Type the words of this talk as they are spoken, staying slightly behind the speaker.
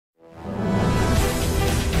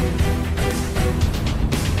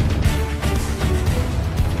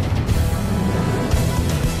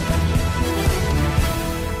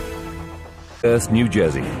New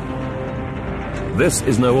Jersey. This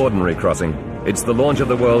is no ordinary crossing. It's the launch of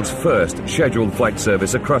the world's first scheduled flight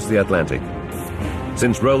service across the Atlantic.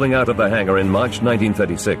 Since rolling out of the hangar in March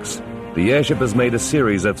 1936, the airship has made a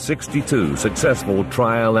series of 62 successful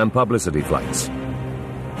trial and publicity flights.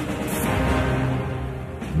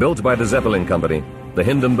 Built by the Zeppelin Company, the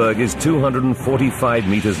Hindenburg is 245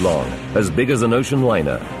 meters long, as big as an ocean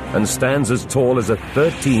liner, and stands as tall as a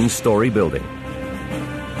 13-story building.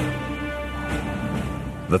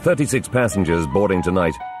 The 36 passengers boarding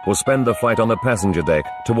tonight will spend the flight on the passenger deck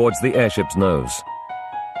towards the airship's nose.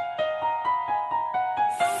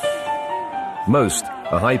 Most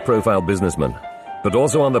are high-profile businessmen, but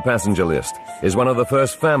also on the passenger list is one of the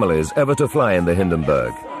first families ever to fly in the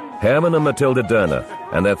Hindenburg, Hermann and Matilda Dörner,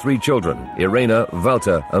 and their 3 children, Irena,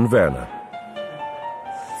 Walter, and Werner.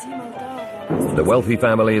 The wealthy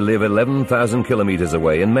family live 11,000 kilometers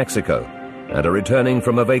away in Mexico and are returning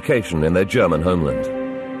from a vacation in their German homeland.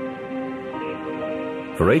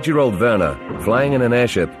 For 8-year-old Werner, flying in an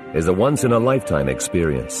airship is a once-in-a-lifetime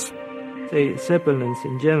experience. The Zeppelins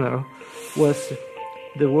in general was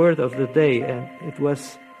the word of the day, and it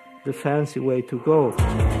was the fancy way to go.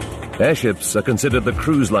 Airships are considered the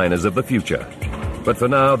cruise liners of the future, but for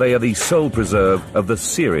now they are the sole preserve of the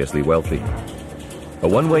seriously wealthy. A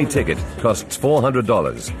one-way ticket costs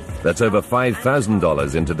 $400. That's over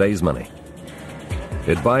 $5,000 in today's money.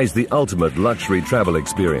 It buys the ultimate luxury travel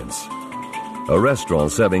experience. A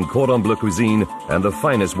restaurant serving cordon bleu cuisine and the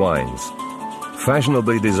finest wines,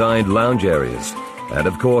 fashionably designed lounge areas, and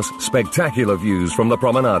of course, spectacular views from the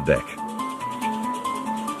promenade deck.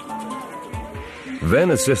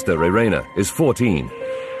 Werner's sister, Irena, is 14.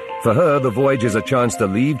 For her, the voyage is a chance to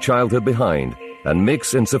leave childhood behind and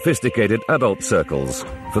mix in sophisticated adult circles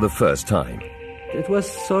for the first time. It was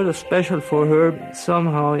sort of special for her.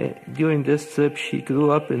 Somehow, during this trip, she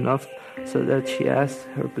grew up enough so that she asked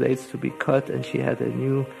her blades to be cut, and she had a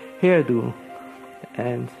new hairdo.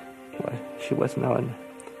 And well, she was now a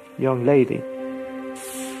young lady.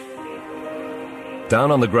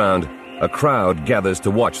 Down on the ground, a crowd gathers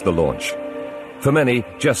to watch the launch. For many,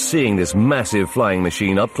 just seeing this massive flying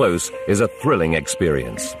machine up close is a thrilling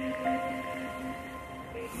experience.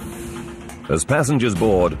 As passengers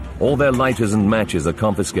board, all their lighters and matches are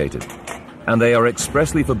confiscated, and they are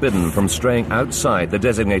expressly forbidden from straying outside the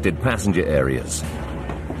designated passenger areas.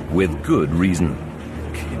 With good reason.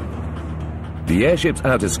 The airship's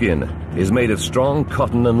outer skin is made of strong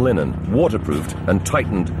cotton and linen, waterproofed and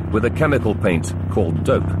tightened with a chemical paint called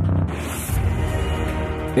dope.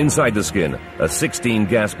 Inside the skin are 16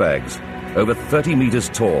 gas bags, over 30 meters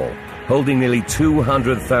tall, holding nearly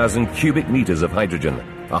 200,000 cubic meters of hydrogen,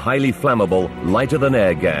 a highly flammable,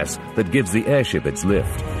 lighter-than-air gas that gives the airship its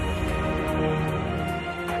lift.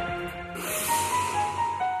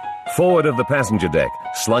 Forward of the passenger deck,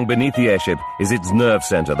 slung beneath the airship, is its nerve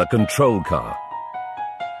center, the control car.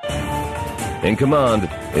 In command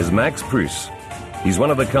is Max Pruss. He's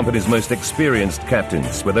one of the company's most experienced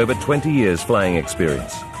captains with over 20 years flying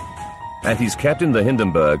experience. And he's captained the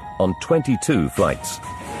Hindenburg on 22 flights.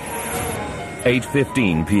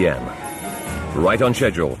 8:15 p.m. Right on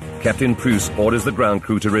schedule, Captain Pruss orders the ground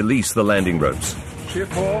crew to release the landing ropes. Ship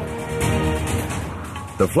off.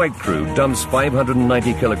 The flight crew dumps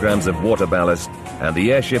 590 kilograms of water ballast, and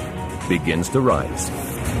the airship begins to rise.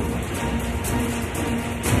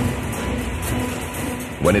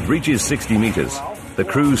 When it reaches 60 meters, the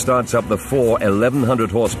crew starts up the 4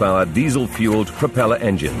 1,100 horsepower diesel-fueled propeller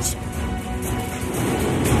engines.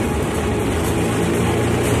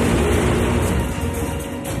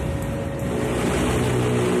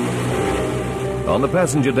 On the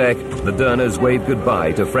passenger deck, the Dörners wave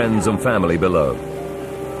goodbye to friends and family below.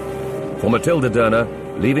 For Matilda Dörner,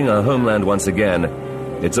 leaving her homeland once again,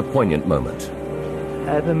 it's a poignant moment.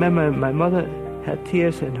 I remember my mother had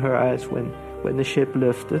tears in her eyes when the ship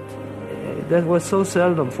lifted. That was so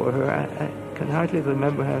seldom for her. I can hardly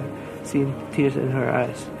remember her seeing tears in her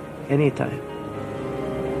eyes anytime.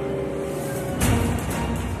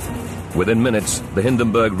 Within minutes, the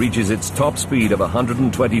Hindenburg reaches its top speed of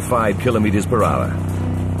 125 kilometers per hour.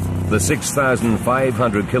 The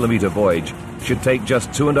 6,500-kilometer voyage should take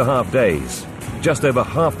just 2.5 days, just over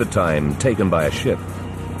half the time taken by a ship.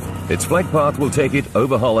 Its flight path will take it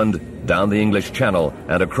over Holland, down the English Channel,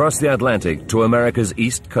 and across the Atlantic to America's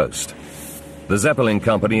east coast. The Zeppelin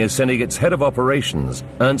Company is sending its head of operations,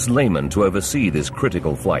 Ernst Lehmann, to oversee this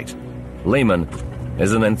critical flight. Lehmann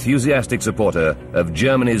is an enthusiastic supporter of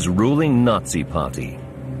Germany's ruling Nazi party.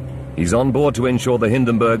 He's on board to ensure the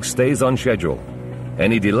Hindenburg stays on schedule.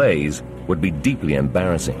 Any delays would be deeply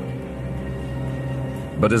embarrassing.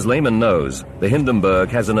 But as Lehman knows, the Hindenburg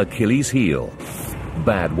has an Achilles heel: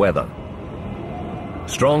 bad weather.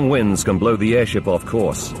 Strong winds can blow the airship off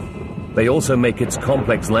course. They also make its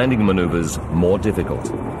complex landing maneuvers more difficult.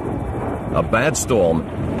 A bad storm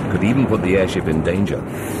could even put the airship in danger.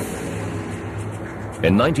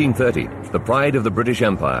 In 1930, the pride of the British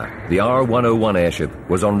Empire, the R-101 airship,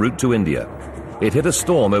 was en route to India. It hit a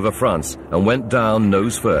storm over France and went down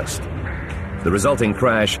nose first. The resulting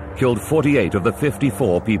crash killed 48 of the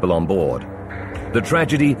 54 people on board. The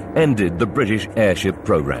tragedy ended the British airship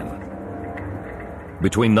program.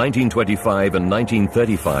 Between 1925 and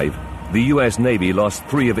 1935, the US Navy lost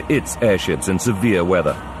 3 of its airships in severe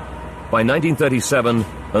weather. By 1937,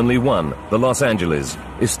 only one, the Los Angeles,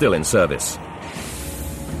 is still in service.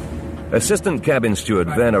 Assistant Cabin Steward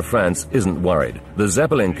Werner Franz isn't worried. The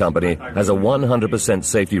Zeppelin company has a 100%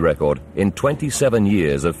 safety record in 27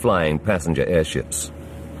 years of flying passenger airships.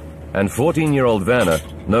 And 14-year-old Werner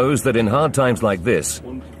knows that in hard times like this,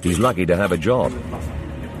 he's lucky to have a job.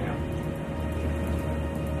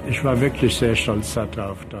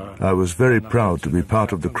 I was very proud to be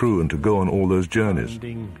part of the crew and to go on all those journeys,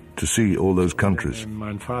 to see all those countries.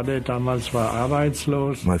 My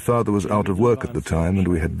father was out of work at the time and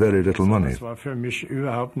we had very little money.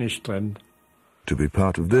 To be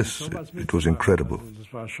part of this, it was incredible.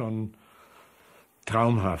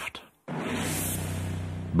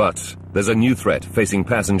 But there's a new threat facing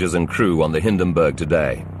passengers and crew on the Hindenburg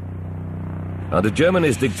today. Under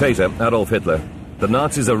Germany's dictator, Adolf Hitler, the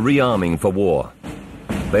Nazis are rearming for war.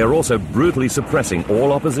 They are also brutally suppressing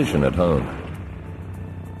all opposition at home.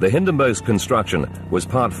 The Hindenburg's construction was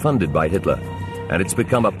part funded by Hitler, and it's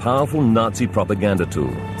become a powerful Nazi propaganda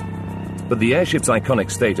tool. But the airship's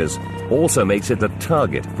iconic status also makes it a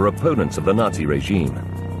target for opponents of the Nazi regime.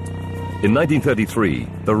 In 1933,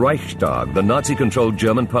 the Reichstag, the Nazi-controlled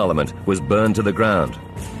German parliament, was burned to the ground.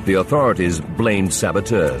 The authorities blamed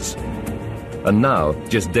saboteurs. And now,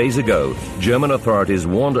 just days ago, German authorities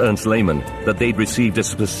warned Ernst Lehmann that they'd received a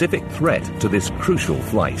specific threat to this crucial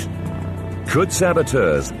flight. Could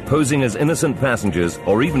saboteurs, posing as innocent passengers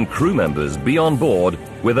or even crew members, be on board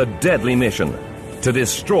with a deadly mission to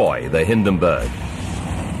destroy the Hindenburg?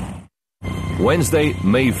 Wednesday,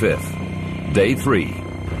 May 5th, Day 3.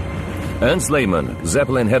 Ernst Lehmann,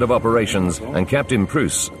 Zeppelin head of operations, and Captain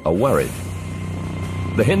Pruss are worried.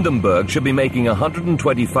 The Hindenburg should be making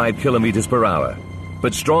 125 kilometers per hour,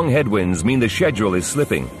 but strong headwinds mean the schedule is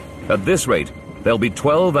slipping. At this rate, they'll be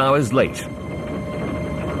 12 hours late.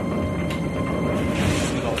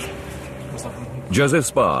 Joseph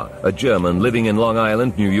Spar, a German living in Long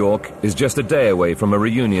Island, New York, is just a day away from a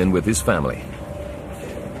reunion with his family.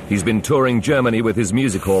 He's been touring Germany with his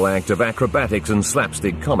music hall act of acrobatics and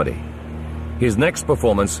slapstick comedy. His next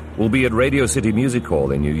performance will be at Radio City Music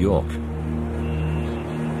Hall in New York.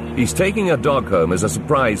 He's taking a dog home as a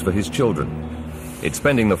surprise for his children. It's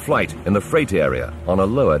spending the flight in the freight area on a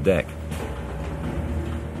lower deck.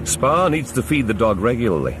 Spar needs to feed the dog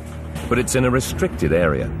regularly, but it's in a restricted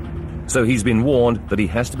area, so he's been warned that he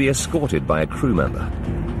has to be escorted by a crew member.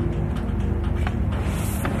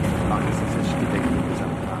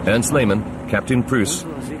 Ernst Lehmann, Captain Pruss,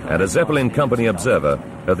 and a Zeppelin company observer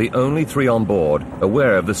are the only 3 on board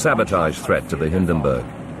aware of the sabotage threat to the Hindenburg.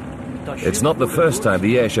 It's not the first time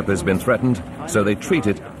the airship has been threatened, so they treat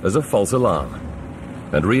it as a false alarm.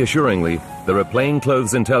 And reassuringly, there are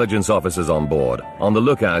plainclothes intelligence officers on board, on the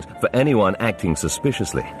lookout for anyone acting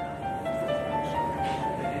suspiciously.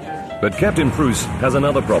 But Captain Pruss has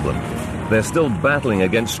another problem. They're still battling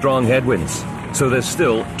against strong headwinds, so they're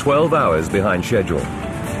still 12 hours behind schedule.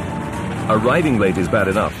 Arriving late is bad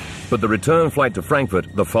enough, but the return flight to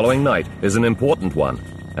Frankfurt the following night is an important one,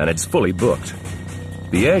 and it's fully booked.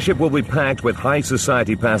 The airship will be packed with high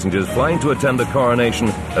society passengers flying to attend the coronation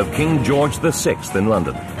of King George VI in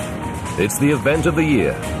London. It's the event of the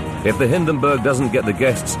year. If the Hindenburg doesn't get the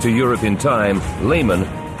guests to Europe in time, Lehmann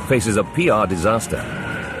faces a PR disaster.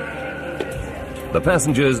 The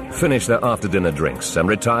passengers finish their after-dinner drinks and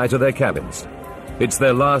retire to their cabins. It's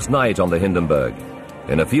their last night on the Hindenburg.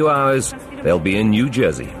 In a few hours, they'll be in New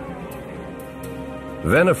Jersey.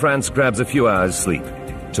 Werner Franz grabs a few hours' sleep.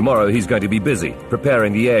 Tomorrow he's going to be busy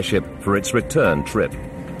preparing the airship for its return trip.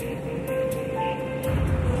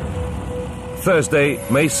 Thursday,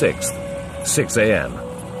 May 6th, 6 a.m.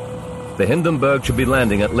 The Hindenburg should be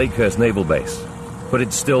landing at Lakehurst Naval Base, but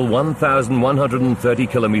it's still 1,130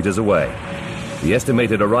 kilometers away. The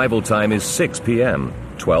estimated arrival time is 6 p.m.,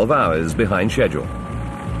 12 hours behind schedule.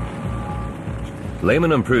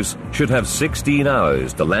 Lehmann and Pruss should have 16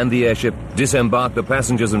 hours to land the airship, disembark the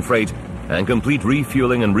passengers and freight, and complete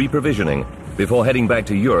refueling and reprovisioning before heading back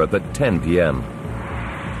to Europe at 10 p.m.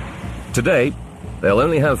 Today, they'll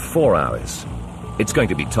only have 4 hours. It's going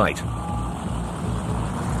to be tight.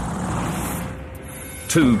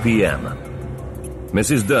 2 p.m.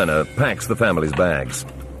 Mrs. Derner packs the family's bags.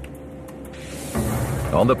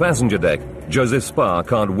 On the passenger deck, Joseph Sparr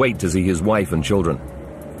can't wait to see his wife and children.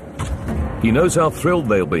 He knows how thrilled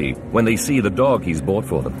they'll be when they see the dog he's bought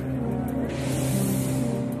for them.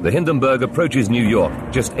 The Hindenburg approaches New York,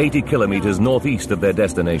 just 80 kilometers northeast of their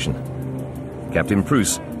destination. Captain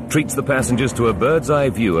Pruss treats the passengers to a bird's-eye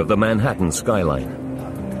view of the Manhattan skyline.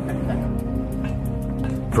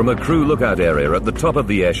 From a crew lookout area at the top of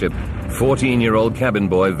the airship, 14-year-old cabin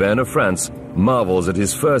boy Werner Franz marvels at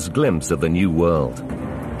his first glimpse of the new world.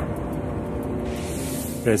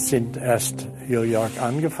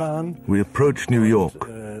 We approached New York.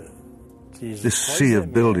 This sea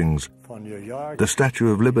of buildings, the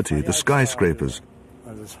Statue of Liberty, the skyscrapers,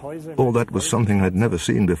 all that was something I'd never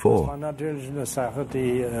seen before.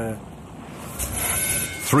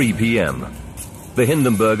 3 p.m. The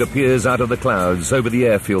Hindenburg appears out of the clouds over the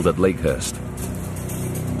airfield at Lakehurst.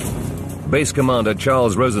 Base Commander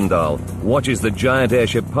Charles Rosendahl watches the giant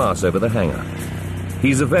airship pass over the hangar.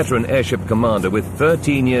 He's a veteran airship commander with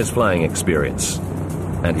 13 years flying experience.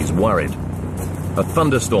 And he's worried. A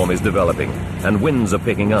thunderstorm is developing, and winds are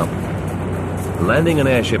picking up. Landing an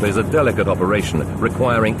airship is a delicate operation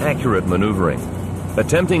requiring accurate maneuvering.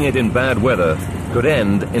 Attempting it in bad weather could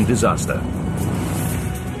end in disaster.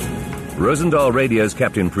 Rosendahl radios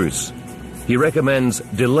Captain Pruss. He recommends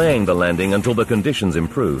delaying the landing until the conditions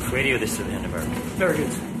improve. Radio this to the Hindenburg. Very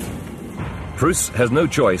good. Pruss has no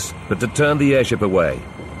choice but to turn the airship away.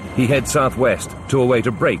 He heads southwest to await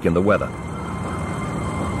a break in the weather.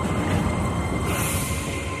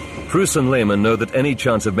 Pruss and Lehmann know that any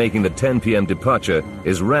chance of making the 10 p.m. departure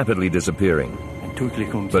is rapidly disappearing.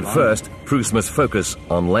 But first, Pruss must focus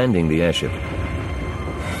on landing the airship.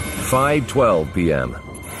 5:12 p.m.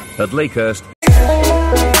 At Lakehurst,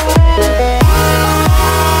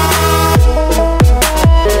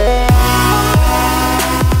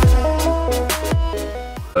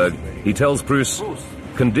 he tells Pruss,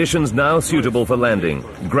 conditions now suitable for landing.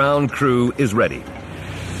 Ground crew is ready.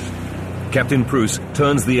 Captain Pruss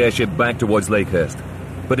turns the airship back towards Lakehurst,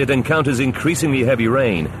 but it encounters increasingly heavy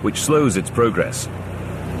rain, which slows its progress.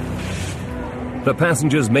 The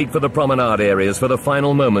passengers make for the promenade areas for the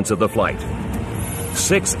final moments of the flight.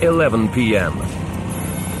 6:11 p.m.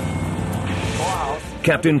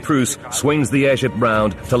 Captain Pruss swings the airship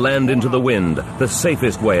round to land into the wind, the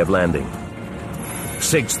safest way of landing.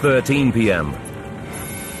 6:13 p.m.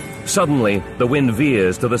 Suddenly, the wind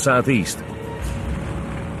veers to the southeast.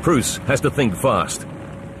 Pruss has to think fast.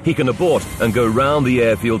 He can abort and go round the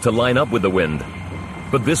airfield to line up with the wind,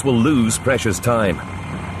 but this will lose precious time.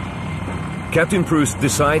 Captain Pruss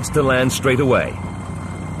decides to land straight away,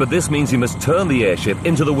 but this means he must turn the airship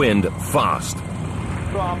into the wind fast.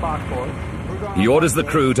 He orders the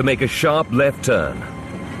crew to make a sharp left turn.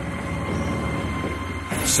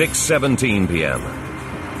 6:17 p.m.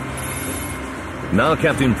 Now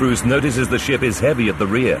Captain Pruss notices the ship is heavy at the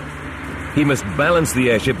rear. He must balance the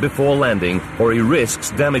airship before landing, or he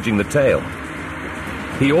risks damaging the tail.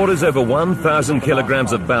 He orders over 1,000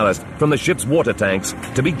 kilograms of ballast from the ship's water tanks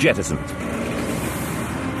to be jettisoned.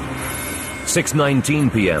 6:19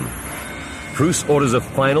 p.m. Pruss orders a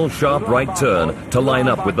final sharp right turn to line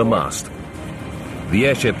up with the mast. The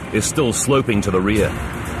airship is still sloping to the rear.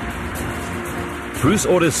 Pruss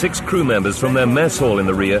orders 6 crew members from their mess hall in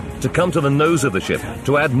the rear to come to the nose of the ship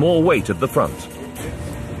to add more weight at the front.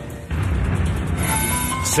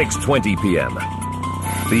 6:20 p.m.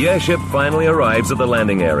 The airship finally arrives at the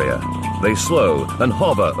landing area. They slow and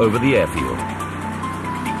hover over the airfield.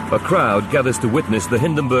 A crowd gathers to witness the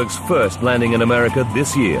Hindenburg's first landing in America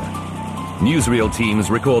this year. Newsreel teams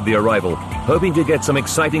record the arrival, hoping to get some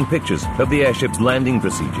exciting pictures of the airship's landing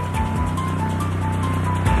procedure.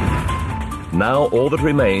 Now all that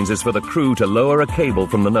remains is for the crew to lower a cable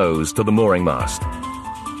from the nose to the mooring mast.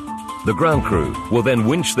 The ground crew will then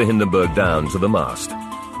winch the Hindenburg down to the mast.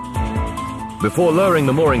 Before lowering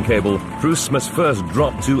the mooring cable, Pruss must first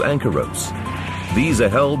drop 2 anchor ropes. These are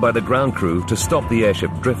held by the ground crew to stop the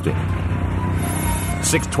airship drifting.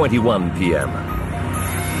 6:21 p.m.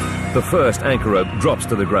 The first anchor rope drops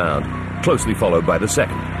to the ground, closely followed by the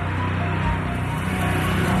second.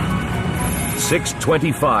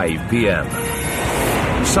 6:25 p.m.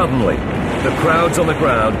 Suddenly, the crowds on the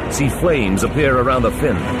ground see flames appear around the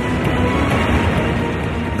fin.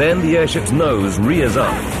 Then the airship's nose rears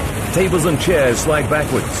up. Tables and chairs slide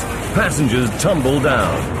backwards. Passengers tumble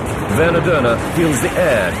down. Werner Derner feels the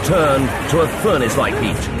air turn to a furnace-like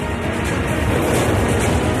heat.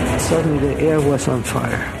 Suddenly the air was on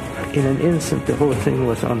fire. in an instant the whole thing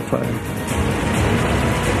was on fire.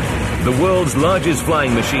 The world's largest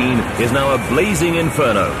flying machine is now a blazing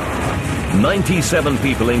inferno. 97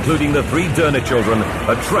 people, including the 3 Dörner children,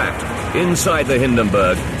 are trapped inside the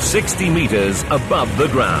Hindenburg, 60 meters above the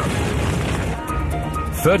ground.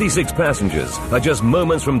 36 passengers are just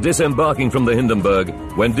moments from disembarking from the Hindenburg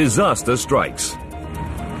when disaster strikes.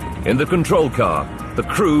 In the control car, the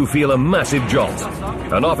crew feel a massive jolt.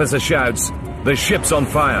 An officer shouts, "The ship's on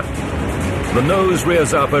fire." The nose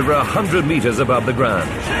rears up over 100 meters above the ground.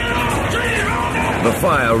 The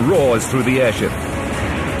fire roars through the airship.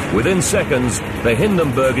 Within seconds, the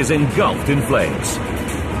Hindenburg is engulfed in flames.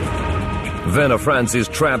 Werner Franz is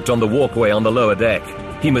trapped on the walkway on the lower deck.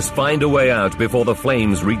 He must find a way out before the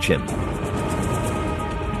flames reach him.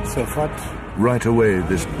 Right away,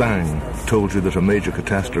 this bang told you that a major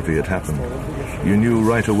catastrophe had happened. You knew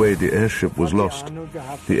right away the airship was lost.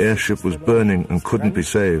 The airship was burning and couldn't be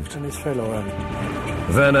saved.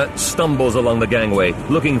 Werner stumbles along the gangway,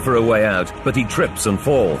 looking for a way out, but he trips and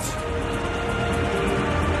falls.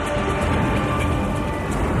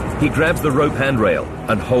 He grabs the rope handrail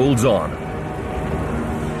and holds on.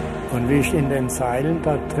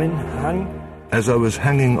 As I was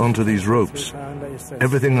hanging onto these ropes,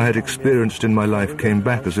 everything I had experienced in my life came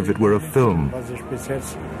back as if it were a film.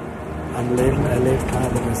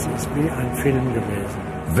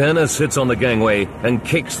 Werner sits on the gangway and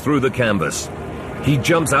kicks through the canvas. He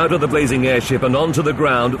jumps out of the blazing airship and onto the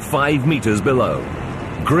ground 5 meters below.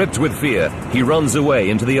 Gripped with fear, he runs away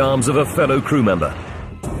into the arms of a fellow crew member.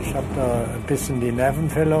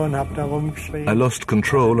 I lost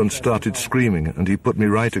control and started screaming, and he put me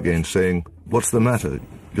right again, saying, "What's the matter?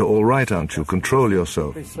 You're all right, aren't you? Control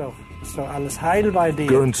yourself.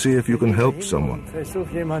 Go and see if you can help someone."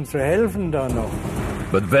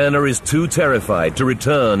 But Werner is too terrified to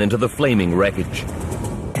return into the flaming wreckage.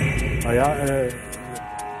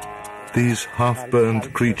 These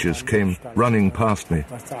half-burned creatures came running past me.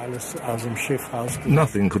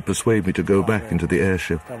 Nothing could persuade me to go back into the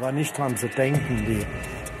airship.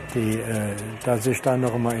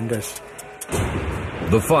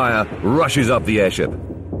 The fire rushes up the airship.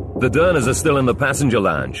 The Dörners are still in the passenger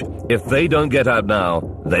lounge. If they don't get out now,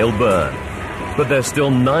 they'll burn. But they're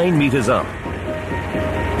still 9 meters up.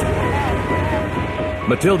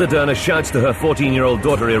 Matilda Dörner shouts to her 14-year-old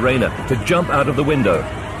daughter Irena to jump out of the window,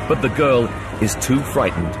 but the girl is too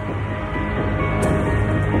frightened.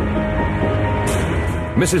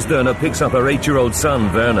 Mrs. Dörner picks up her 8-year-old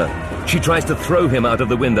son, Werner. She tries to throw him out of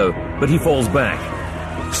the window, but he falls back.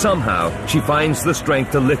 Somehow, she finds the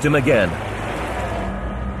strength to lift him again.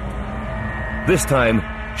 This time,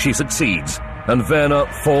 she succeeds, and Werner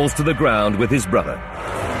falls to the ground with his brother.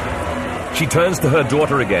 She turns to her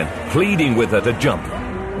daughter again, pleading with her to jump.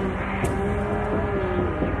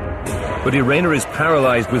 But Irena is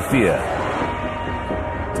paralyzed with fear,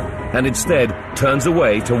 and instead turns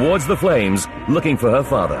away towards the flames, looking for her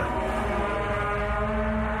father.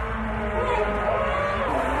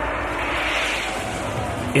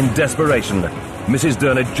 In desperation, Mrs.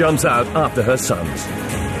 Dörner jumps out after her sons.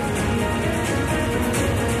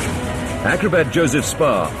 Acrobat Joseph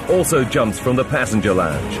Spar also jumps from the passenger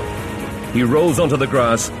lounge. He rolls onto the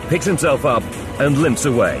grass, picks himself up, and limps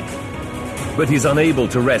away. But he's unable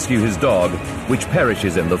to rescue his dog, which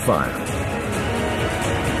perishes in the fire.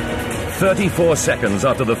 34 seconds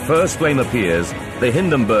after the first flame appears, the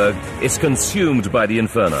Hindenburg is consumed by the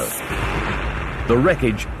inferno. The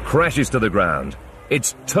wreckage crashes to the ground.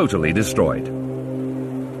 It's totally destroyed.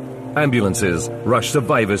 Ambulances rush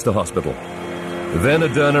survivors to hospital. Werner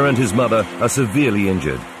Dörner and his mother are severely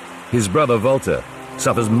injured. His brother Walter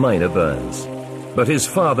suffers minor burns. But his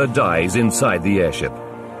father dies inside the airship.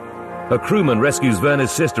 A crewman rescues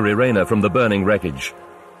Werner's sister Irena from the burning wreckage,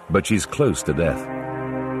 but she's close to death.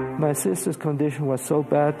 My sister's condition was so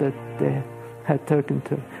bad that they had taken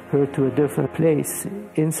her to a different place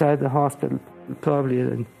inside the hospital, probably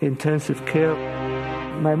in intensive care.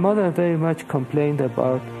 My mother very much complained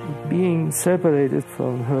about being separated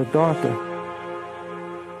from her daughter.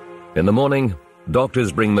 In the morning,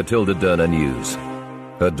 doctors bring Matilda Dörner news.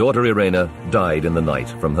 Her daughter Irena died in the night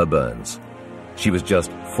from her burns. She was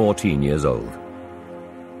just 14 years old.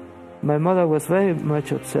 My mother was very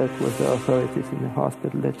much upset with the authorities in the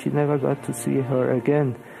hospital that she never got to see her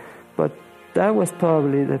again. But that was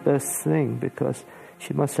probably the best thing, because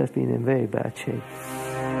she must have been in very bad shape.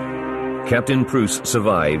 Captain Pruss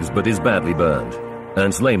survives but is badly burned.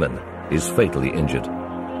 Ernst Lehmann is fatally injured.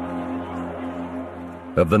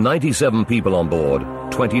 Of the 97 people on board,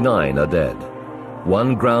 29 are dead.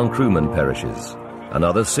 1 ground crewman perishes.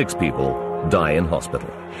 Another 6 people die in hospital.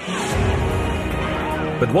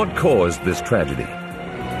 But what caused this tragedy?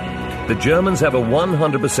 The Germans have a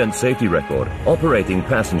 100% safety record operating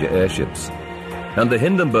passenger airships, and the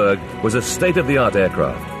Hindenburg was a state-of-the-art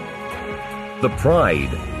aircraft, the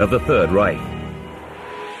pride of the Third Reich.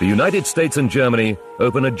 The United States and Germany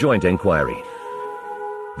open a joint inquiry.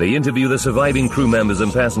 They interview the surviving crew members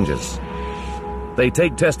and passengers. They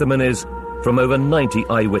take testimonies from over 90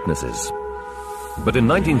 eyewitnesses. But in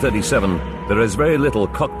 1937, there is very little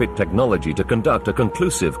cockpit technology to conduct a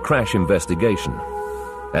conclusive crash investigation.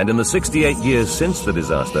 And in the 68 years since the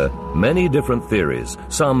disaster, many different theories,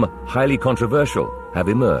 some highly controversial, have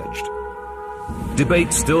emerged.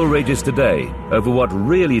 Debate still rages today over what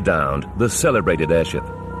really downed the celebrated airship.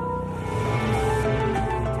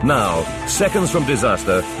 Now, seconds from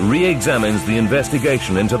disaster re-examines the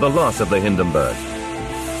investigation into the loss of the Hindenburg.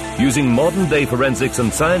 Using modern-day forensics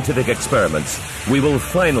and scientific experiments, we will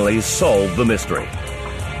finally solve the mystery.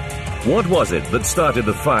 What was it that started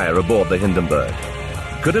the fire aboard the Hindenburg?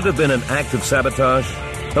 Could it have been an act of sabotage?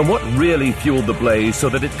 And what really fueled the blaze so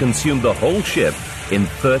that it consumed the whole ship in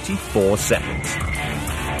 34 seconds?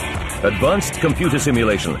 Advanced computer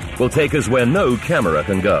simulation will take us where no camera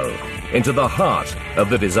can go, into the heart of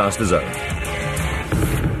the disaster zone.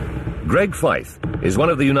 Greg Feith is one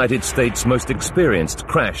of the United States' most experienced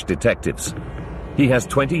crash detectives. He has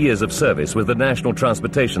 20 years of service with the National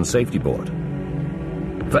Transportation Safety Board.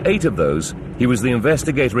 For 8 of those, he was the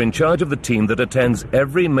investigator in charge of the team that attends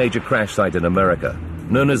every major crash site in America,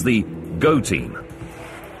 known as the GO Team.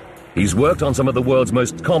 He's worked on some of the world's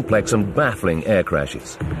most complex and baffling air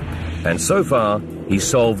crashes. And so far, he's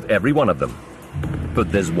solved every one of them.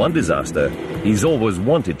 But there's one disaster he's always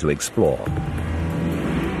wanted to explore.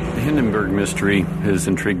 The Hindenburg mystery has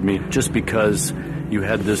intrigued me just because you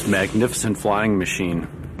had this magnificent flying machine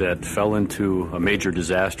that fell into a major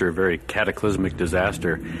disaster, a very cataclysmic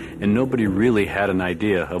disaster, and nobody really had an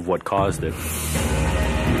idea of what caused it.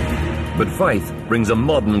 But Feith brings a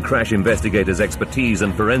modern crash investigator's expertise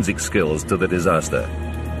and forensic skills to the disaster.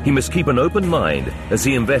 He must keep an open mind as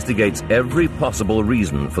he investigates every possible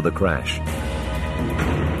reason for the crash.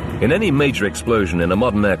 In any major explosion in a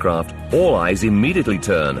modern aircraft, all eyes immediately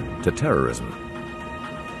turn to terrorism.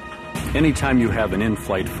 Anytime you have an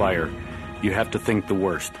in-flight fire, you have to think the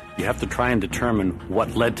worst. You have to try and determine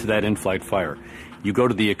what led to that in-flight fire. You go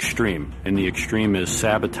to the extreme, and the extreme is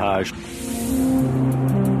sabotage.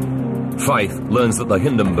 Feith learns that the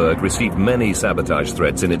Hindenburg received many sabotage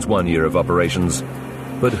threats in its 1 year of operations.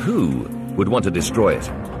 But who would want to destroy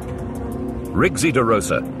it? Rick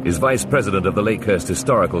Zitarosa is vice president of the Lakehurst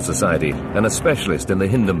Historical Society and a specialist in the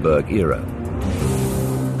Hindenburg era.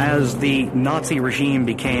 As the Nazi regime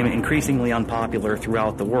became increasingly unpopular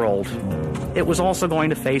throughout the world, it was also going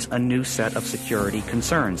to face a new set of security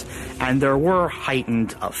concerns. And there were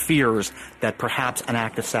heightened fears that perhaps an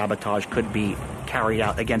act of sabotage could be carried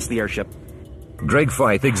out against the airship. Greg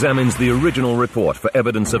Feith examines the original report for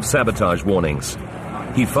evidence of sabotage warnings.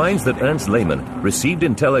 He finds that Ernst Lehmann received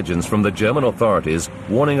intelligence from the German authorities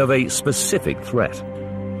warning of a specific threat.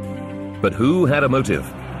 But who had a motive?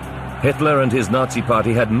 Hitler and his Nazi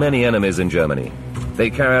party had many enemies in Germany. They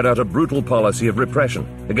carried out a brutal policy of repression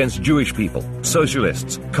against Jewish people,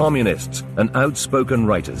 socialists, communists, and outspoken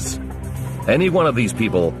writers. Any one of these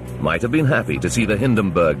people might have been happy to see the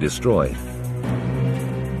Hindenburg destroyed.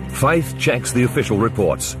 Feith checks the official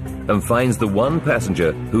reports and finds the one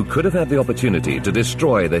passenger who could have had the opportunity to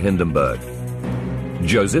destroy the Hindenburg: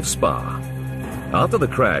 Joseph Spar. After the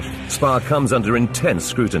crash, Spar comes under intense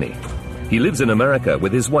scrutiny. He lives in America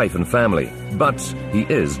with his wife and family, but he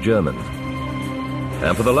is German.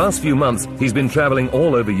 And for the last few months, he's been traveling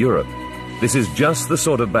all over Europe. This is just the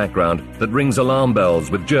sort of background that rings alarm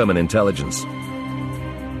bells with German intelligence.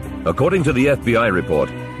 According to the FBI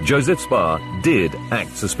report, Joseph Spar did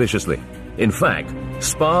act suspiciously. In fact,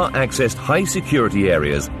 Spar accessed high-security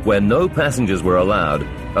areas where no passengers were allowed,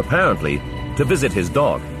 apparently to visit his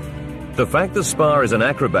dog. The fact that Spar is an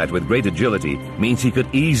acrobat with great agility means he could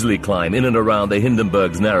easily climb in and around the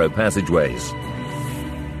Hindenburg's narrow passageways.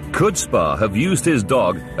 Could Spar have used his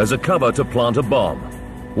dog as a cover to plant a bomb?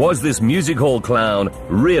 Was this music hall clown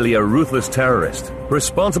really a ruthless terrorist,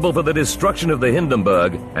 responsible for the destruction of the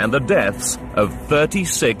Hindenburg and the deaths of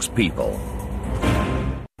 36 people?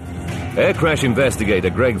 Air crash investigator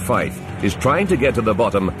Greg Feith is trying to get to the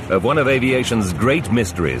bottom of one of aviation's great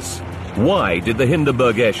mysteries. Why did the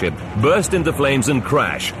Hindenburg airship burst into flames and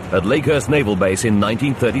crash at Lakehurst Naval Base in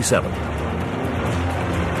 1937?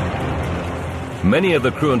 Many of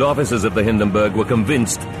the crew and officers of the Hindenburg were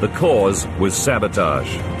convinced the cause was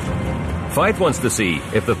sabotage. Feith wants to see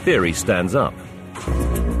if the theory stands up.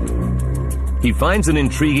 he finds an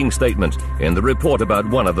intriguing statement in the report about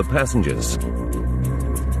one of the passengers.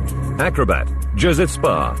 Acrobat Joseph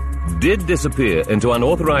Spar did disappear into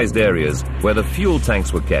unauthorized areas where the fuel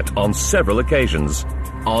tanks were kept on several occasions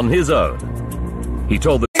on his own. He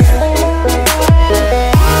told the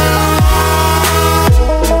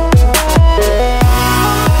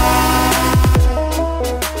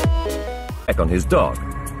on his dog.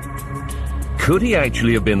 Could he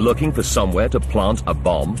actually have been looking for somewhere to plant a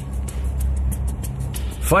bomb?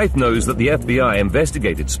 Fyfe knows that the FBI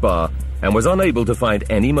investigated Spar and was unable to find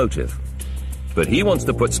any motive. But he wants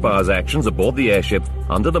to put Spar's actions aboard the airship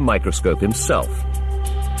under the microscope himself.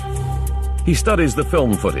 He studies the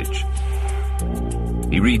film footage.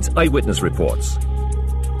 He reads eyewitness reports.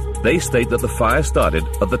 They state that the fire started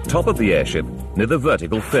at the top of the airship near the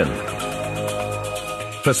vertical fin.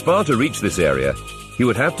 For Spar to reach this area, he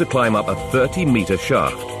would have to climb up a 30-meter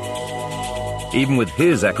shaft. Even with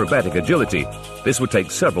his acrobatic agility, this would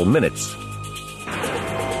take several minutes.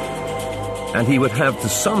 And he would have to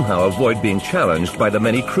somehow avoid being challenged by the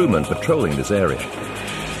many crewmen patrolling this area.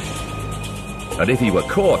 And if he were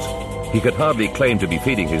caught, he could hardly claim to be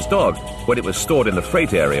feeding his dog when it was stored in the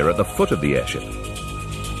freight area at the foot of the airship.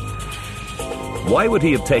 Why would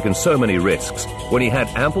he have taken so many risks when he had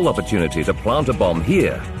ample opportunity to plant a bomb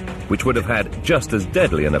here, which would have had just as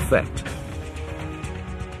deadly an effect?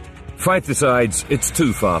 Fyfe decides it's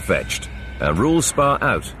too far-fetched and rules Spar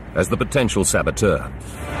out as the potential saboteur.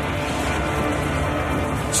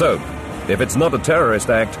 So, if it's not a terrorist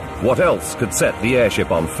act, what else could set the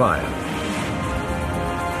airship on fire?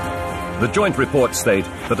 The joint reports state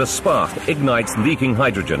that a spark ignites leaking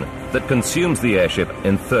hydrogen that consumes the airship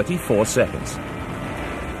in 34 seconds.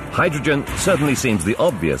 Hydrogen certainly seems the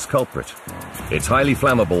obvious culprit. It's highly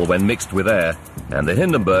flammable when mixed with air, and the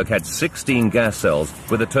Hindenburg had 16 gas cells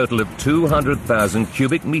with a total of 200,000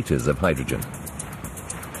 cubic meters of hydrogen.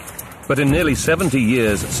 But in nearly 70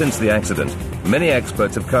 years since the accident, many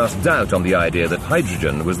experts have cast doubt on the idea that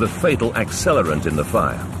hydrogen was the fatal accelerant in the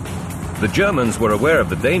fire. The Germans were aware of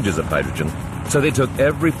the dangers of hydrogen, so they took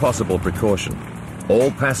every possible precaution.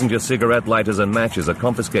 All passenger cigarette lighters and matches are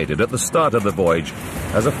confiscated at the start of the voyage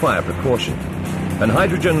as a fire precaution, and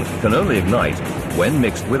hydrogen can only ignite when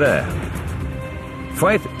mixed with air.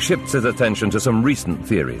 Fyfe shifts his attention to some recent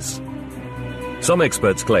theories. Some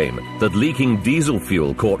experts claim that leaking diesel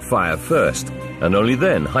fuel caught fire first, and only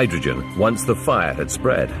then hydrogen once the fire had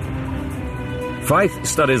spread. Fyfe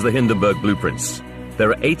studies the Hindenburg blueprints.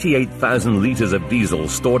 There are 88,000 liters of diesel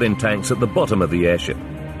stored in tanks at the bottom of the airship.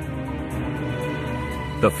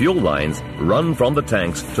 The fuel lines run from the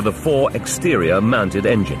tanks to the 4 exterior mounted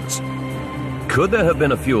engines. Could there have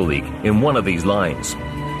been a fuel leak in one of these lines?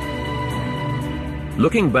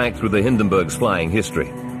 Looking back through the Hindenburg's flying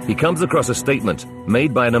history, he comes across a statement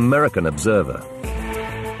made by an American observer.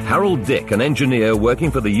 Harold Dick, an engineer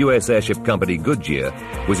working for the U.S. airship company Goodyear,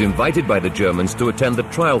 was invited by the Germans to attend the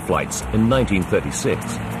trial flights in 1936.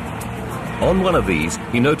 On one of these,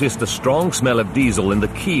 he noticed a strong smell of diesel in the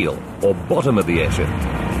keel, or bottom of the airship.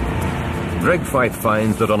 Greg Fyfe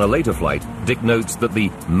finds that on a later flight, Dick notes that the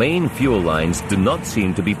main fuel lines do not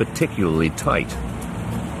seem to be particularly tight.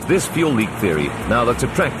 This fuel leak theory now looks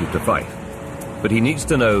attractive to Fyfe, but he needs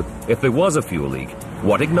to know if there was a fuel leak,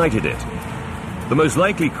 what ignited it. The most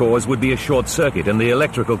likely cause would be a short circuit in the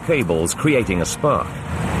electrical cables, creating a spark.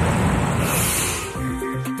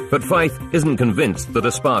 But Fyfe isn't convinced that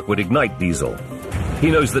a spark would ignite diesel.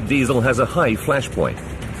 He knows that diesel has a high flash point.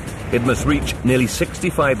 It must reach nearly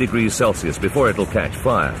 65 degrees Celsius before it'll catch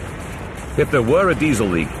fire. If there were a diesel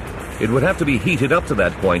leak, it would have to be heated up to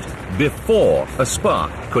that point before a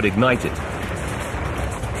spark could ignite it.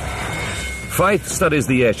 Fyfe studies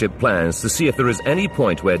the airship plans to see if there is any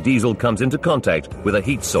point where diesel comes into contact with a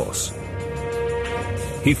heat source.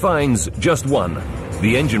 He finds just one,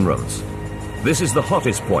 the engine rooms. This is the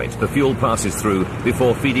hottest point the fuel passes through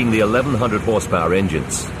before feeding the 1,100 horsepower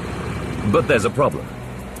engines. But there's a problem.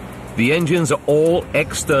 The engines are all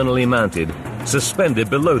externally mounted, suspended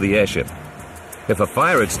below the airship. If a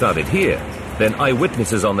fire had started here, then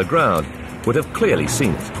eyewitnesses on the ground would have clearly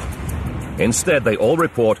seen it. Instead, they all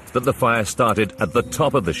report that the fire started at the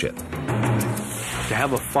top of the ship. To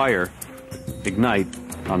have a fire ignite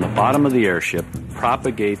on the bottom of the airship,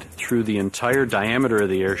 propagate through the entire diameter of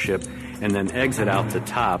the airship, and then exit out the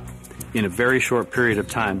top in a very short period of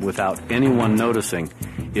time without anyone noticing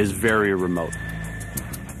is very remote.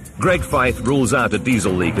 Greg Fyfe rules out a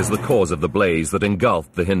diesel leak as the cause of the blaze that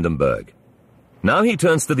engulfed the Hindenburg. Now he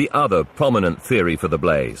turns to the other prominent theory for the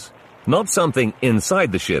blaze. Not something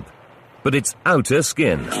inside the ship, but its outer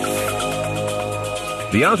skin.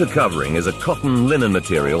 The outer covering is a cotton linen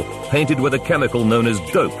material painted with a chemical known as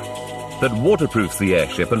dope that waterproofs the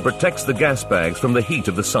airship and protects the gas bags from the heat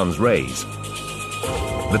of the sun's rays.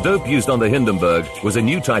 The dope used on the Hindenburg was a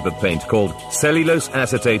new type of paint called cellulose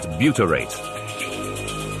acetate butyrate.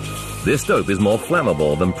 This dope is more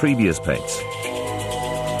flammable than previous paints.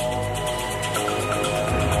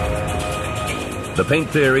 The paint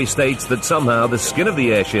theory states that somehow the skin of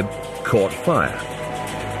the airship caught fire.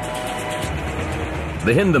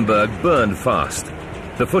 The Hindenburg burned fast.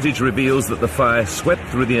 The footage reveals that the fire swept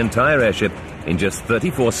through the entire airship in just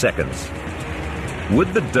 34 seconds.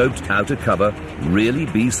 Would the doped outer cover really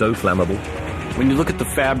be so flammable? When you look at the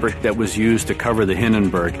fabric that was used to cover the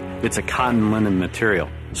Hindenburg, it's a cotton linen material.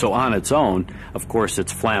 So on its own, of course,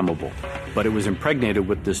 it's flammable. But it was impregnated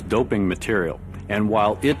with this doping material. And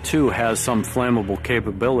while it too has some flammable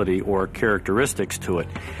capability or characteristics to it,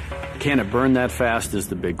 can it burn that fast is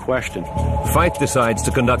the big question. Feith decides to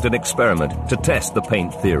conduct an experiment to test the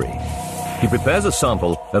paint theory. He prepares a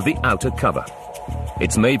sample of the outer cover.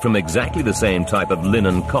 It's made from exactly the same type of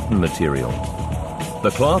linen cotton material. The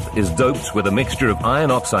cloth is doped with a mixture of iron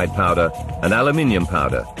oxide powder and aluminium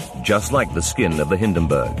powder, just like the skin of the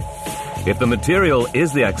Hindenburg. If the material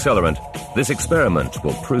is the accelerant, this experiment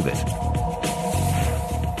will prove it.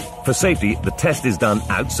 For safety, the test is done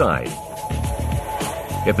outside.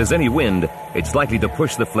 If there's any wind, it's likely to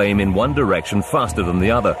push the flame in one direction faster than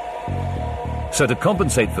the other. So to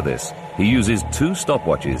compensate for this, he uses 2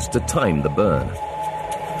 stopwatches to time the burn.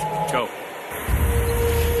 Go.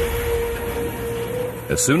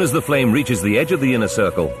 As soon as the flame reaches the edge of the inner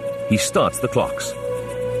circle, he starts the clocks.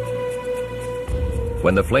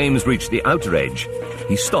 When the flames reach the outer edge,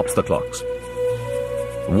 he stops the clocks.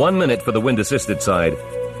 1 minute for the wind-assisted side,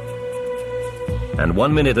 and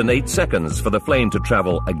 1 minute and 8 seconds for the flame to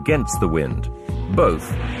travel against the wind.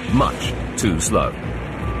 Both much too slow.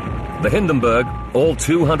 The Hindenburg, all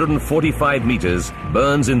 245 meters,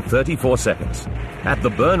 burns in 34 seconds. At the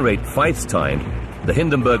burn rate Feith's timed, the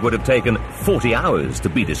Hindenburg would have taken 40 hours to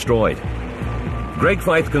be destroyed. Greg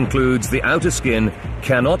Feith concludes the outer skin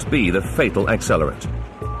cannot be the fatal accelerant.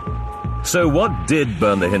 So what did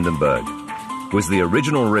burn the Hindenburg? Was the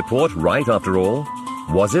original report right after all?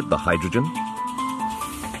 Was it the hydrogen?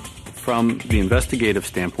 From the investigative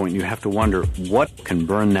standpoint, you have to wonder what can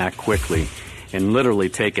burn that quickly and literally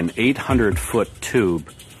take an 800-foot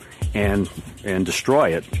tube and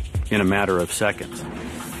destroy it in a matter of seconds.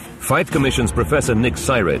 Feith commissions Professor Nick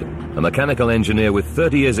Syred, a mechanical engineer with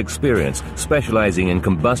 30 years' experience specializing in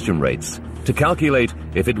combustion rates, to calculate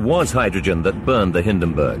if it was hydrogen that burned the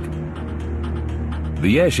Hindenburg.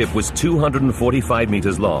 The airship was 245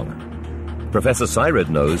 meters long. Professor Syred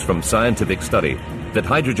knows from scientific study that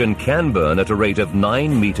hydrogen can burn at a rate of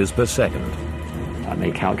 9 meters per second. I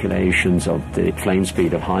made calculations of the flame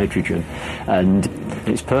speed of hydrogen, and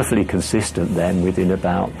it's perfectly consistent then within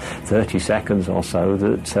about 30 seconds or so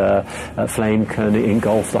that a flame can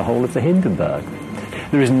engulf the whole of the Hindenburg.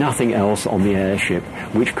 There is nothing else on the airship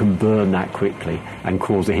which can burn that quickly and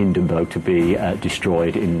cause the Hindenburg to be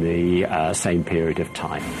destroyed in the same period of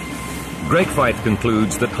time. Greg Feith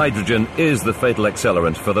concludes that hydrogen is the fatal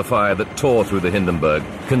accelerant for the fire that tore through the Hindenburg,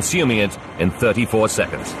 consuming it in 34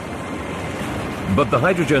 seconds. But the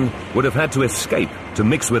hydrogen would have had to escape to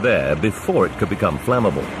mix with air before it could become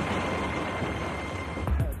flammable.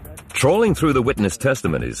 Trawling through the witness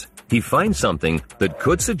testimonies, he finds something that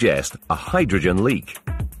could suggest a hydrogen leak.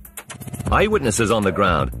 Eyewitnesses on the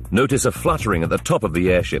ground notice a fluttering at the top of the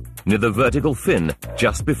airship near the vertical fin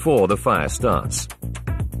just before the fire starts.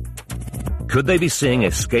 Could they be seeing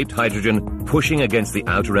escaped hydrogen pushing against the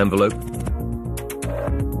outer envelope?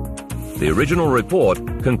 The original report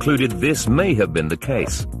concluded this may have been the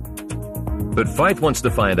case. But Feith wants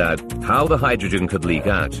to find out how the hydrogen could leak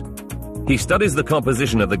out. He studies the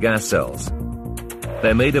composition of the gas cells.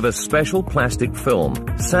 They're made of a special plastic film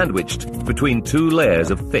sandwiched between 2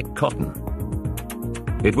 layers of thick cotton.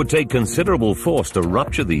 It would take considerable force to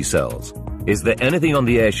rupture these cells. Is there anything on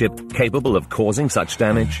the airship capable of causing such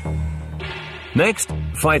damage? Next,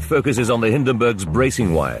 Feith focuses on the Hindenburg's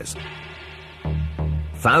bracing wires.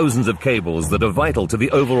 Thousands of cables that are vital to the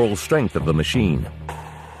overall strength of the machine.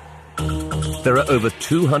 There are over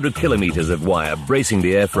 200 kilometers of wire bracing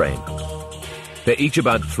the airframe. They're each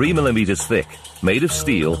about 3 millimeters thick, made of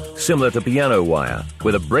steel similar to piano wire,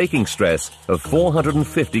 with a braking stress of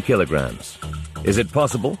 450 kilograms. Is it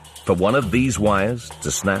possible for one of these wires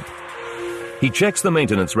to snap? He checks the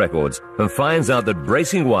maintenance records and finds out that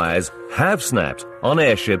bracing wires have snapped on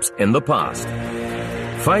airships in the past.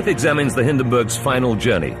 Feith examines the Hindenburg's final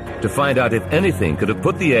journey to find out if anything could have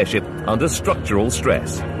put the airship under structural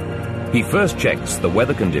stress. He first checks the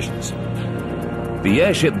weather conditions. The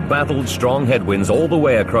airship battled strong headwinds all the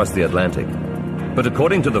way across the Atlantic, but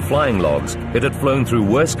according to the flying logs, it had flown through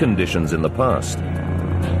worse conditions in the past.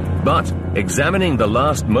 But examining the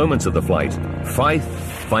last moments of the flight, Feith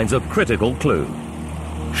finds a critical clue.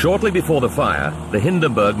 Shortly before the fire, the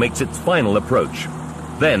Hindenburg makes its final approach.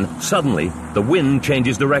 Then, suddenly, the wind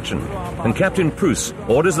changes direction, and Captain Pruss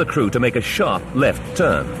orders the crew to make a sharp left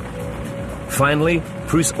turn. Finally,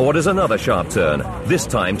 Pruss orders another sharp turn, this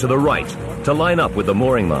time to the right, to line up with the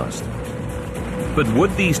mooring mast. But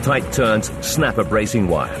would these tight turns snap a bracing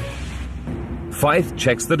wire? Feith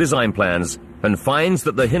checks the design plans and finds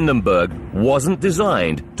that the Hindenburg wasn't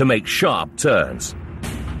designed to make sharp turns.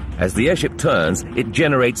 As the airship turns, it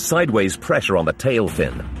generates sideways pressure on the tail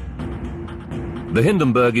fin. The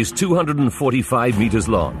Hindenburg is 245 meters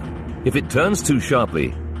long. If it turns too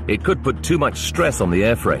sharply, it could put too much stress on the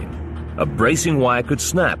airframe. A bracing wire could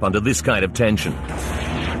snap under this kind of tension.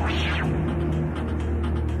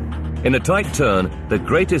 In a tight turn, the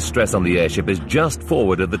greatest stress on the airship is just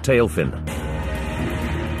forward of the tail fin.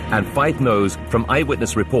 And Feith knows from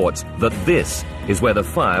eyewitness reports that this is where the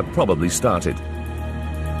fire probably started.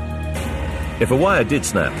 If a wire did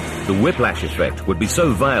snap, the whiplash effect would be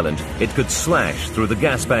so violent it could slash through the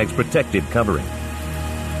gas bag's protective covering.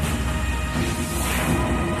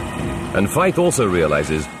 And Feith also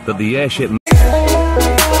realizes that the airship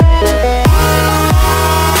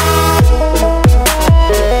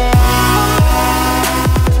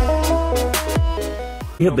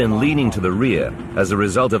had been leaning to the rear as a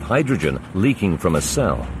result of hydrogen leaking from a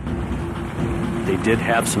cell. They did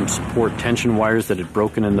have some support tension wires that had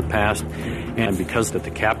broken in the past, and because that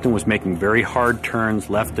the captain was making very hard turns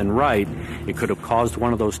left and right, it could have caused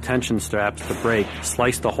one of those tension straps to break,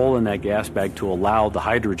 slice the hole in that gas bag to allow the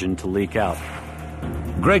hydrogen to leak out.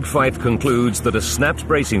 Greg Feith concludes that a snapped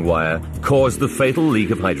bracing wire caused the fatal leak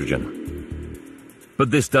of hydrogen.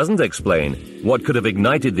 But this doesn't explain what could have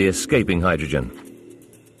ignited the escaping hydrogen.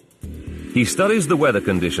 He studies the weather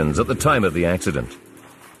conditions at the time of the accident.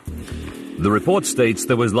 The report states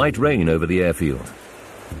there was light rain over the airfield.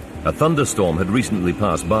 A thunderstorm had recently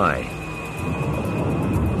passed by.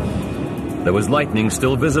 There was lightning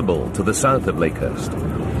still visible to the south of Lakehurst.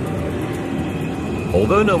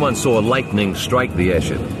 Although no one saw lightning strike the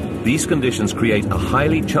airship, these conditions create a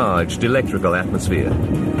highly charged electrical atmosphere.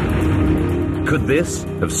 Could this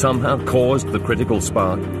have somehow caused the critical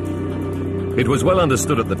spark? It was well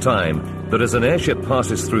understood at the time that as an airship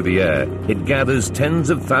passes through the air, it gathers tens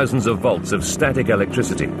of thousands of volts of static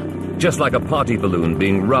electricity, just like a party balloon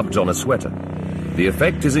being rubbed on a sweater. The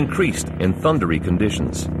effect is increased in thundery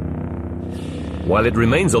conditions. While it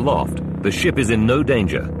remains aloft, the ship is in no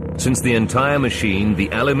danger, since the entire machine, the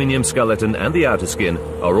aluminium skeleton and the outer skin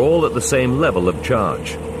are all at the same level of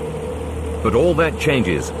charge. But all that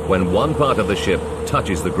changes when one part of the ship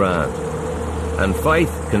touches the ground. And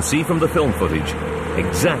Feith can see from the film footage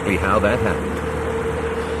exactly how that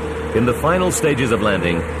happened. In the final stages of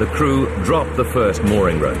landing, the crew drop the first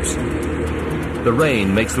mooring ropes. The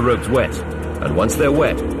rain makes the ropes wet, and once they're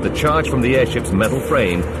wet, the charge from the airship's metal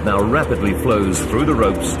frame now rapidly flows through the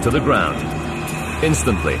ropes to the ground.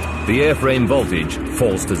 Instantly, the airframe voltage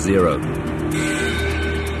falls to zero.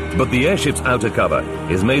 But the airship's outer cover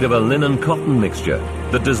is made of a linen-cotton mixture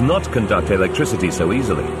that does not conduct electricity so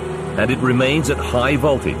easily, and it remains at high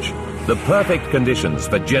voltage, the perfect conditions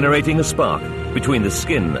for generating a spark between the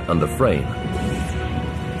skin and the frame.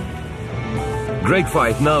 Greg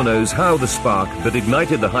Feith now knows how the spark that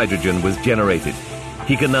ignited the hydrogen was generated.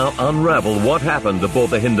 He can now unravel what happened aboard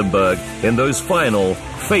the Hindenburg in those final,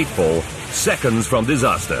 fateful seconds from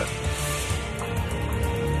disaster.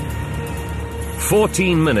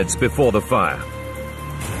 14 minutes before the fire,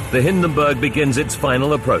 the Hindenburg begins its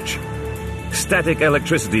final approach. Static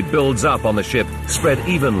electricity builds up on the ship, spread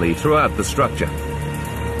evenly throughout the structure.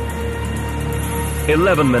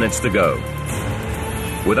 11 minutes to go.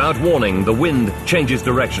 Without warning, the wind changes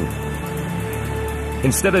direction.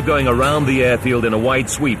 Instead of going around the airfield in a wide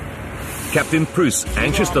sweep, Captain Pruss,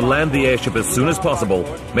 anxious to land the airship as soon as possible,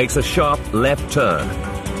 makes a sharp left turn.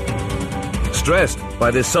 Stressed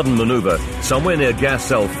by this sudden maneuver, somewhere near gas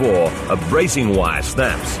cell 4, a bracing wire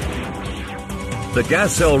snaps. The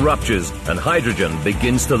gas cell ruptures and hydrogen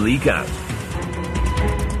begins to leak out.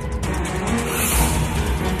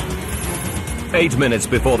 8 minutes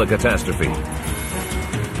before the catastrophe,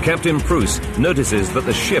 Captain Pruss notices that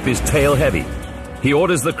the ship is tail heavy. He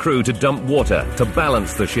orders the crew to dump water to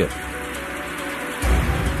balance the ship.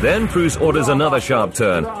 Then Pruss orders another sharp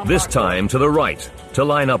turn, this time to the right, to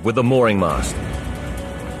line up with the mooring mast.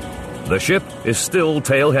 The ship is still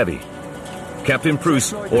tail heavy. Captain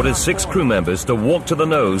Pruss orders 6 crew members to walk to the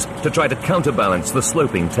nose to try to counterbalance the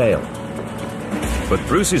sloping tail. But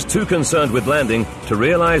Pruss is too concerned with landing to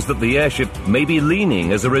realize that the airship may be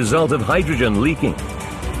leaning as a result of hydrogen leaking.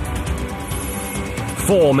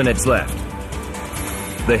 4 minutes left.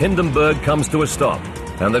 The Hindenburg comes to a stop,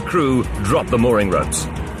 and the crew drop the mooring ropes.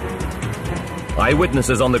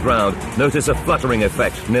 Eyewitnesses on the ground notice a fluttering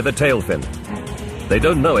effect near the tail fin. They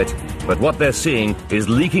don't know it, but what they're seeing is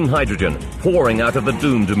leaking hydrogen pouring out of the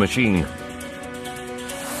doomed machine.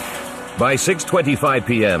 By 6:25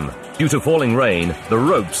 p.m., due to falling rain, the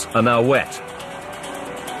ropes are now wet.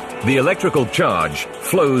 The electrical charge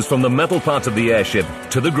flows from the metal parts of the airship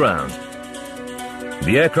to the ground.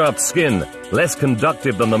 The aircraft's skin, less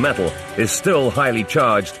conductive than the metal, is still highly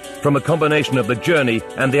charged from a combination of the journey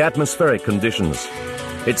and the atmospheric conditions.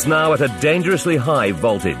 It's now at a dangerously high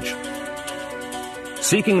voltage.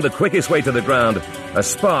 Seeking the quickest way to the ground, a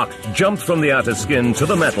spark jumped from the outer skin to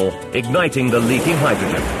the metal, igniting the leaking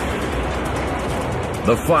hydrogen.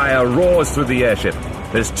 The fire roars through the airship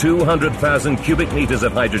as 200,000 cubic meters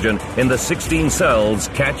of hydrogen in the 16 cells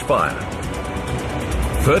catch fire.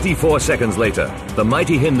 34 seconds later, the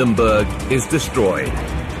mighty Hindenburg is destroyed.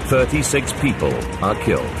 36 people are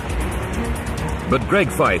killed. But Greg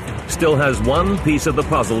Feith still has one piece of the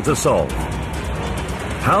puzzle to solve.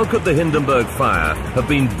 How could the Hindenburg fire have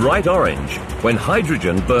been bright orange when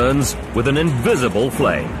hydrogen burns with an invisible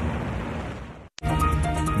flame?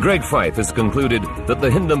 Greg Feith has concluded that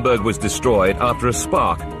the Hindenburg was destroyed after a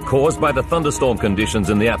spark caused by the thunderstorm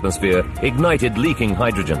conditions in the atmosphere ignited leaking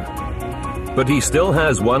hydrogen. But he still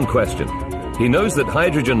has one question. He knows that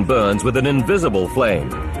hydrogen burns with an invisible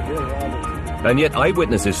flame. And yet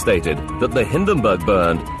eyewitnesses stated that the Hindenburg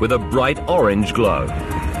burned with a bright orange glow.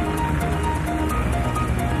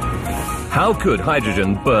 How could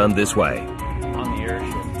hydrogen burn this way? On the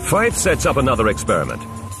airship. Feith sets up another experiment.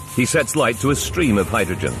 He sets light to a stream of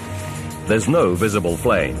hydrogen. There's no visible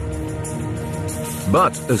flame.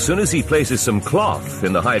 But as soon as he places some cloth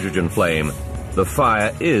in the hydrogen flame, the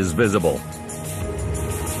fire is visible.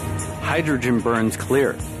 Hydrogen burns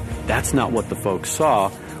clear. That's not what the folks saw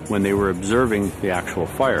when they were observing the actual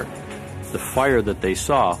fire. The fire that they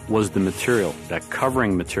saw was the material, that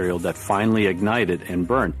covering material that finally ignited and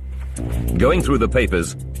burned. Going through the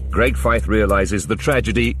papers, Greg Feith realizes the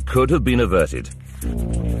tragedy could have been averted.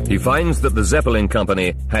 He finds that the Zeppelin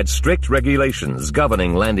company had strict regulations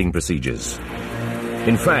governing landing procedures.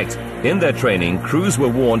 In fact, in their training, crews were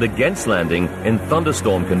warned against landing in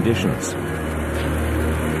thunderstorm conditions.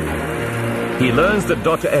 He learns that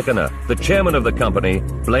Dr. Eckener, the chairman of the company,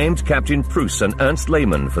 blamed Captain Pruss and Ernst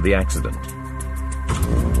Lehmann for the accident.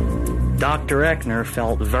 Dr. Eckener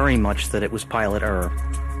felt very much that it was pilot error.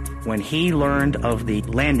 When he learned of the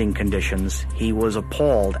landing conditions, he was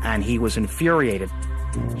appalled and he was infuriated.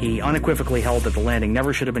 He unequivocally held that the landing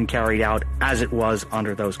never should have been carried out as it was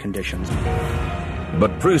under those conditions.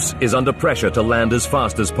 But Pruss is under pressure to land as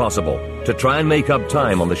fast as possible, to try and make up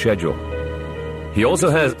time on the schedule. He also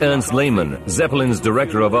has Ernst Lehmann, Zeppelin's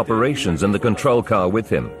director of operations, in the control car with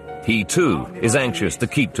him. He, too, is anxious to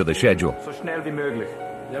keep to the schedule.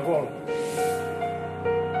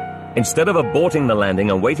 Instead of aborting the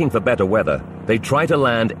landing and waiting for better weather, they try to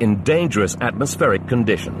land in dangerous atmospheric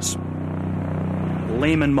conditions.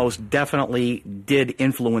 Lehmann most definitely did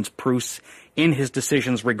influence Pruss in his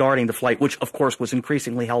decisions regarding the flight, which, of course, was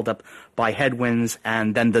increasingly held up by headwinds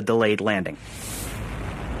and then the delayed landing.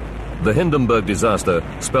 The Hindenburg disaster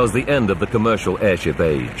spells the end of the commercial airship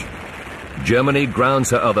age. Germany grounds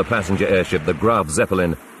her other passenger airship, the Graf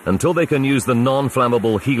Zeppelin, until they can use the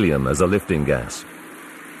non-flammable helium as a lifting gas.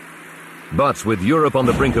 But with Europe on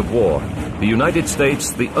the brink of war, the United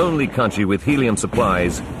States, the only country with helium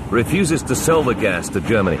supplies, refuses to sell the gas to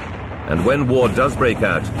Germany. And when war does break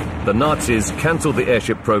out, the Nazis cancel the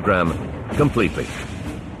airship program completely.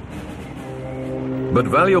 But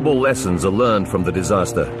valuable lessons are learned from the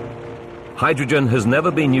disaster. Hydrogen has never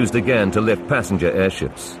been used again to lift passenger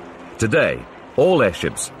airships. Today, all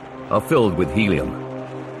airships are filled with helium.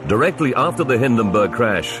 Directly after the Hindenburg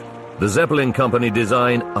crash, the Zeppelin company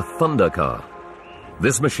designed a Thunder car.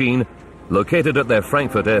 This machine, located at their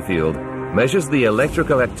Frankfurt airfield, measures the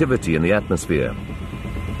electrical activity in the atmosphere.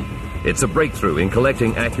 It's a breakthrough in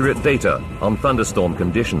collecting accurate data on thunderstorm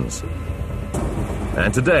conditions.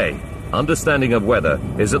 And today, understanding of weather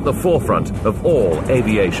is at the forefront of all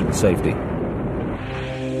aviation safety.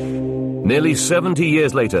 Nearly 70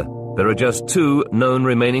 years later, there are just 2 known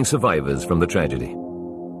remaining survivors from the tragedy.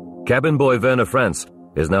 Cabin boy Werner Franz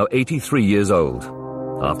is now 83 years old.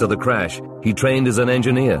 After the crash, he trained as an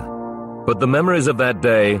engineer, but the memories of that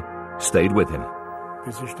day stayed with him.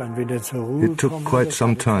 It took quite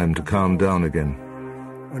some time to calm down again.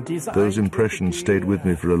 Those impressions stayed with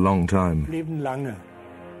me for a long time.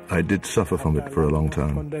 I did suffer from it for a long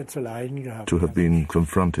time, to have been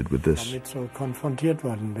confronted with this.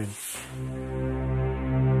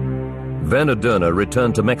 Werner Dörner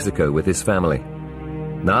returned to Mexico with his family.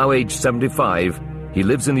 Now aged 75, he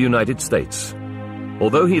lives in the United States.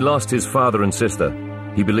 Although he lost his father and sister,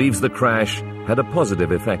 he believes the crash had a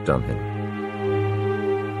positive effect on him.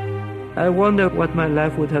 I wonder what my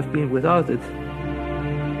life would have been without it.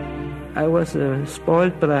 I was a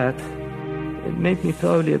spoiled brat. It made me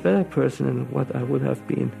probably a better person than what I would have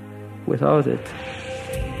been without it.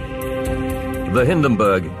 The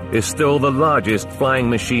Hindenburg is still the largest flying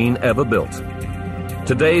machine ever built.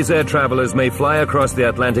 Today's air travelers may fly across the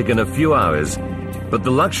Atlantic in a few hours, but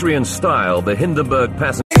the luxury and style the Hindenburg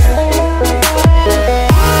passenger